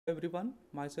Everyone,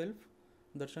 myself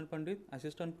Darshan Pandit,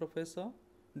 Assistant Professor,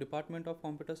 Department of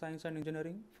Computer Science and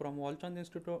Engineering from Walchand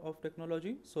Institute of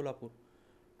Technology, Solapur.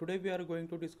 Today we are going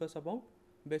to discuss about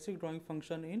basic drawing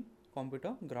function in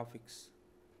computer graphics.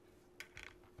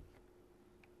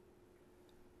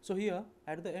 So here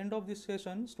at the end of this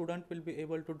session, student will be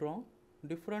able to draw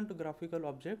different graphical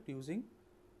object using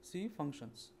C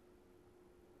functions.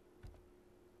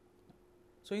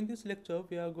 So in this lecture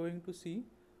we are going to see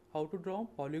how to draw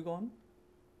polygon,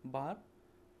 bar,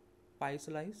 pie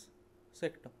slice,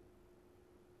 sector.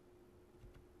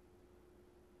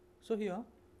 So here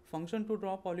function to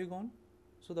draw polygon.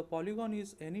 So the polygon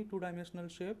is any two-dimensional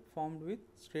shape formed with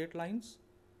straight lines.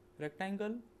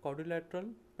 Rectangle, quadrilateral,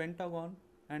 pentagon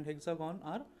and hexagon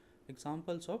are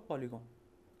examples of polygon.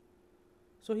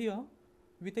 So here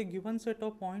with a given set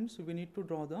of points we need to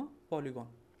draw the polygon.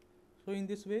 So in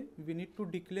this way we need to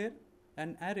declare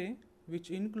an array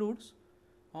which includes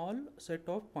all set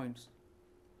of points.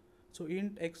 So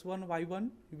int x1 y1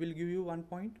 will give you 1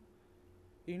 point,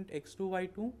 int x2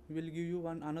 y2 will give you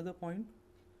another point,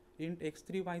 int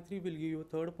x3 y3 will give you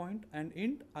third point, and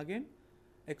int again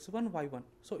x1 y1.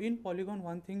 So in polygon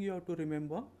one thing you have to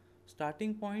remember,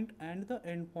 starting point and the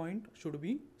end point should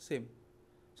be same.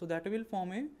 So that will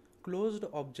form a closed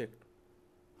object.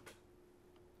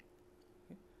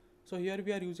 Okay. So here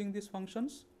we are using these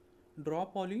functions draw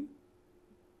poly,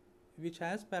 which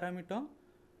has parameter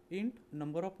int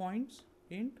number of points,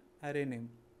 int array name.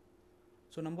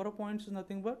 So number of points is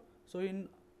nothing but, so in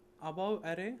above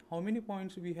array how many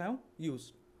points we have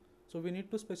used. So we need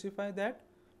to specify that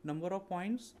number of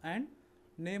points and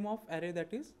name of array,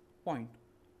 that is point.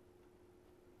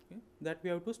 Okay. That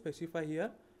we have to specify here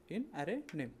in array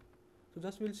name. So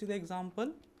just we'll see the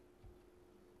example.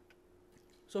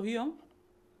 So here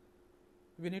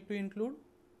we need to include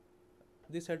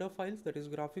this header files, that is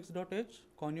graphics.h,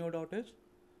 conio.h.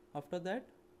 After that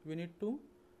we need to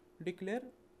declare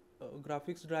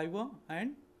graphics driver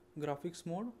and graphics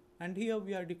mode, and here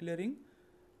we are declaring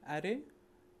array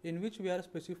in which we are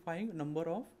specifying number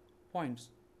of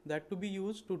points that to be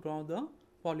used to draw the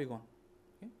polygon.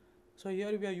 Okay. So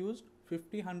here we are used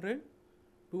 50, 100,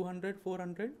 200,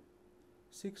 400,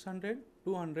 600,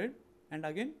 200 and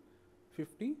again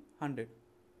 50, 100.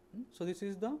 So this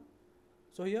is the,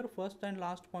 so here first and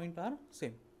last point are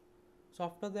same. So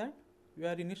after that we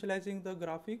are initializing the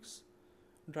graphics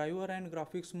driver and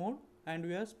graphics mode, and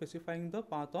we are specifying the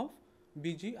path of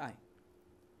BGI.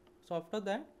 So after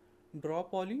that draw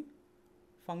poly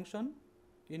function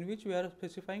in which we are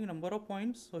specifying number of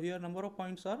points. So here number of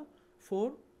points are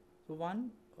 4, so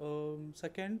 1,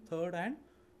 second, third and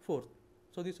fourth.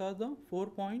 So these are the 4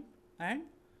 point and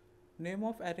name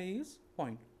of array is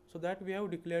point. So that we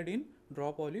have declared in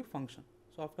draw poly function.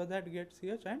 So after that get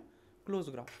ch and close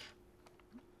graph.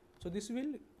 So this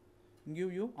will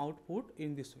give you output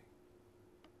in this way.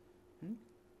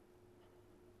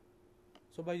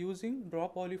 So by using draw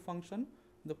poly function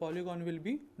the polygon will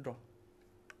be drawn.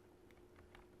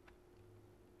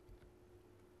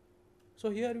 So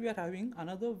here we are having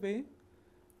another way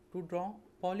to draw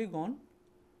polygon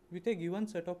with a given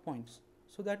set of points.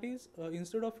 So that is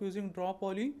instead of using draw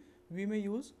poly we may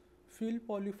use fill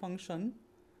poly function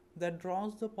that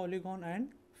draws the polygon and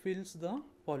fills the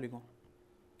polygon.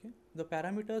 Okay. The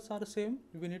parameters are same.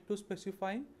 We need to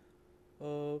specify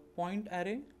point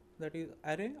array, that is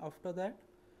array. After that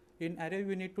in array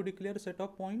we need to declare set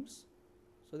of points,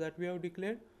 so that we have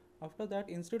declared. After that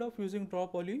instead of using draw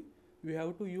poly we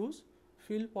have to use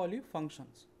fill poly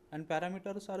functions, and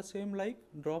parameters are same like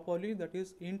draw poly, that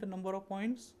is int number of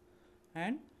points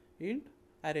and int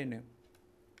array name.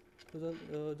 So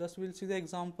just we'll see the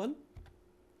example.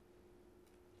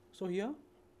 So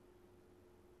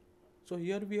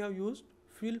here we have used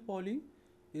fill poly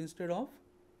instead of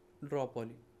draw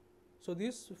poly. So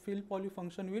this fill poly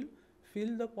function will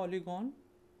fill the polygon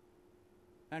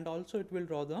and also it will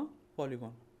draw the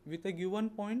polygon with a given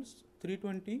points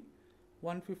 320,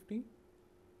 150,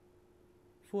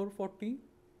 440,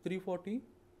 340,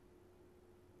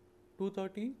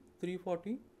 230,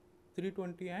 340,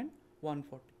 320 and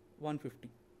 140, 150.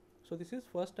 So this is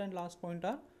first and last point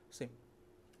are same.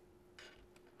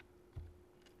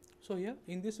 So here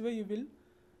in this way you will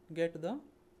get the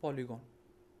polygon,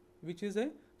 which is a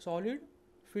solid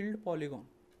filled polygon.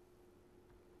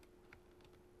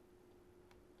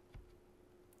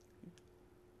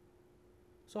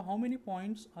 So how many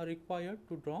points are required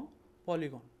to draw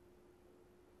polygon?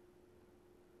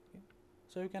 Okay.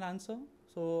 So you can answer.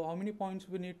 So how many points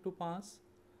we need to pass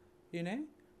in a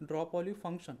draw poly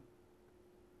function,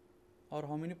 or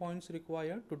how many points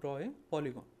required to draw a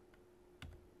polygon?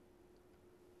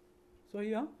 So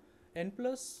here n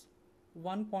plus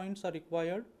 1 points are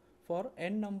required for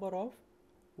n number of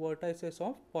vertices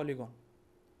of polygon.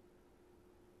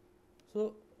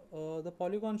 So the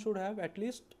polygon should have at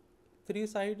least 3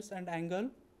 sides and angle,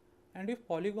 and if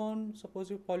polygon,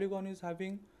 suppose if polygon is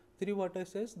having 3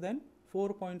 vertices, then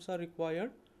 4 points are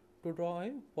required to draw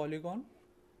a polygon,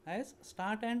 as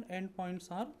start and end points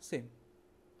are same,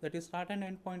 that is start and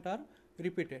end point are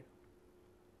repeated.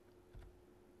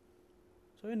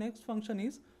 So the next function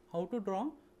is how to draw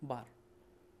bar.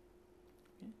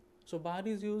 Okay. So bar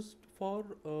is used for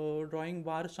drawing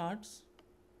bar charts.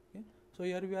 Okay. So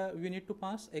here we need to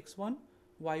pass x1,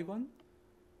 y1.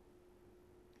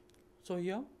 So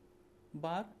here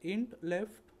bar int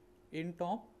left, int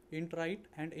top, int right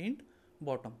and int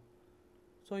bottom.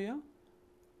 So here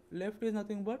left is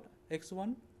nothing but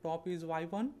x1, top is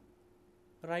y1,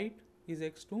 right is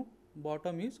x2,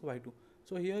 bottom is y2.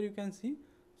 So here you can see,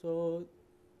 so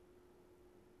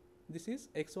this is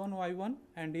x1 y1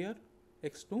 and here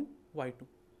x2 y2.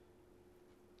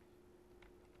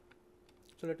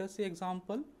 So let us see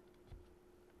example.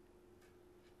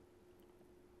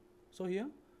 So here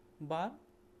bar,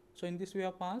 so in this we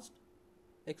have passed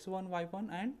x1 y1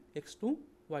 and x2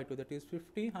 y2, that is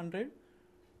 50, 100,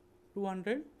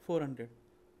 200, 400.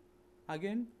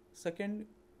 Again second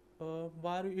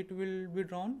bar it will be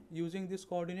drawn using this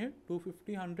coordinate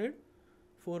 250, 100,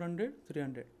 400,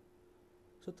 300.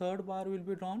 So third bar will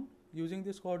be drawn using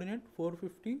this coordinate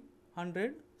 450,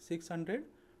 100, 600,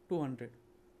 200.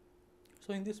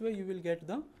 So in this way you will get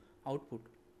the output.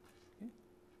 Okay.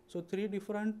 So 3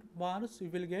 different bars you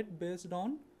will get based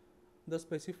on the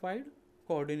specified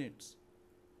coordinates.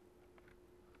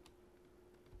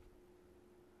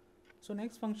 So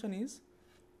next function is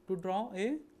to draw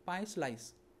a pie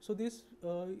slice. So this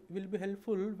will be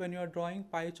helpful when you are drawing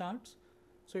pie charts.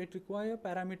 So it requires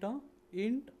parameter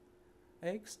int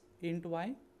x, int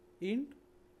y, int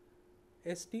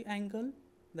st angle,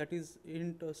 that is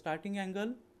int starting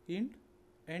angle, int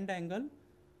end angle,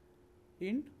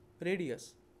 int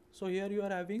radius. So here you are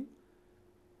having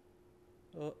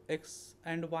x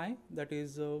and y, that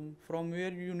is from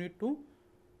where you need to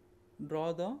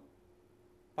draw the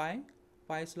pie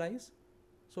slice.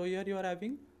 So here you are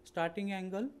having starting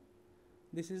angle,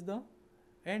 this is the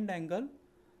end angle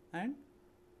and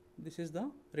this is the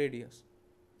radius.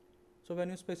 So when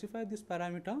you specify this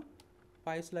parameter,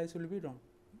 pie slice will be drawn.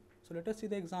 So let us see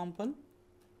the example.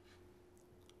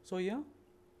 So here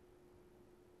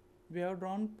we have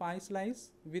drawn pie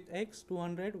slice with x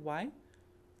 200, y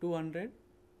 200,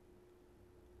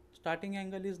 starting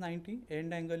angle is 90,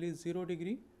 end angle is 0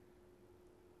 degree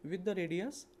with the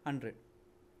radius 100,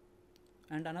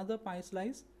 and another pie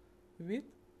slice with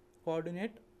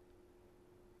coordinate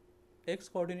x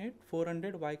coordinate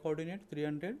 400, y coordinate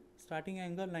 300, starting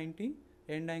angle 90,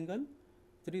 end angle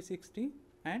 360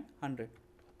 and 100.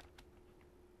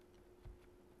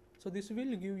 So this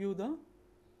will give you the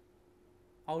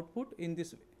output in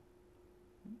this way.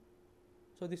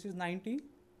 So this is 90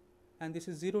 and this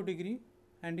is 0 degree,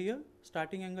 and here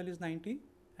starting angle is 90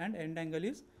 and end angle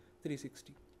is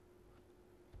 360.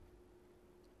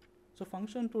 So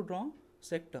function to draw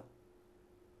sector.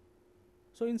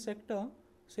 So in sector,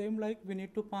 same like we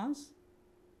need to pass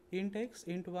int x,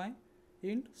 int y,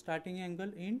 int starting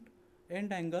angle, int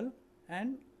end angle,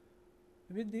 and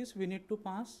with this we need to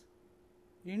pass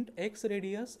int x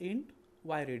radius, int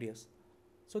y radius.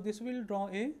 So this will draw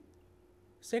a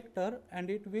sector and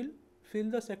it will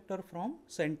fill the sector from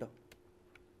center.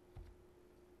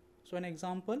 So an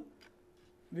example,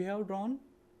 we have drawn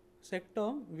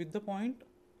sector with the point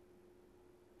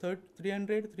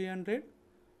 300, 300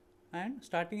 and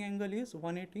starting angle is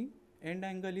 180, end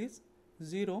angle is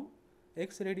 0,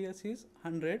 x radius is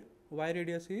 100, y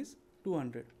radius is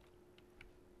 200.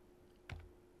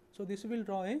 So this will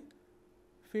draw a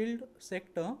filled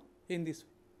sector in this way.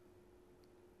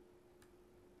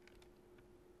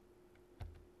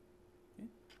 Okay.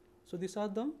 So these are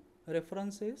the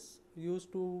references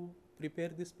used to prepare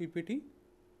this PPT.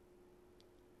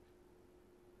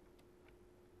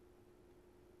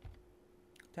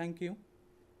 Thank you.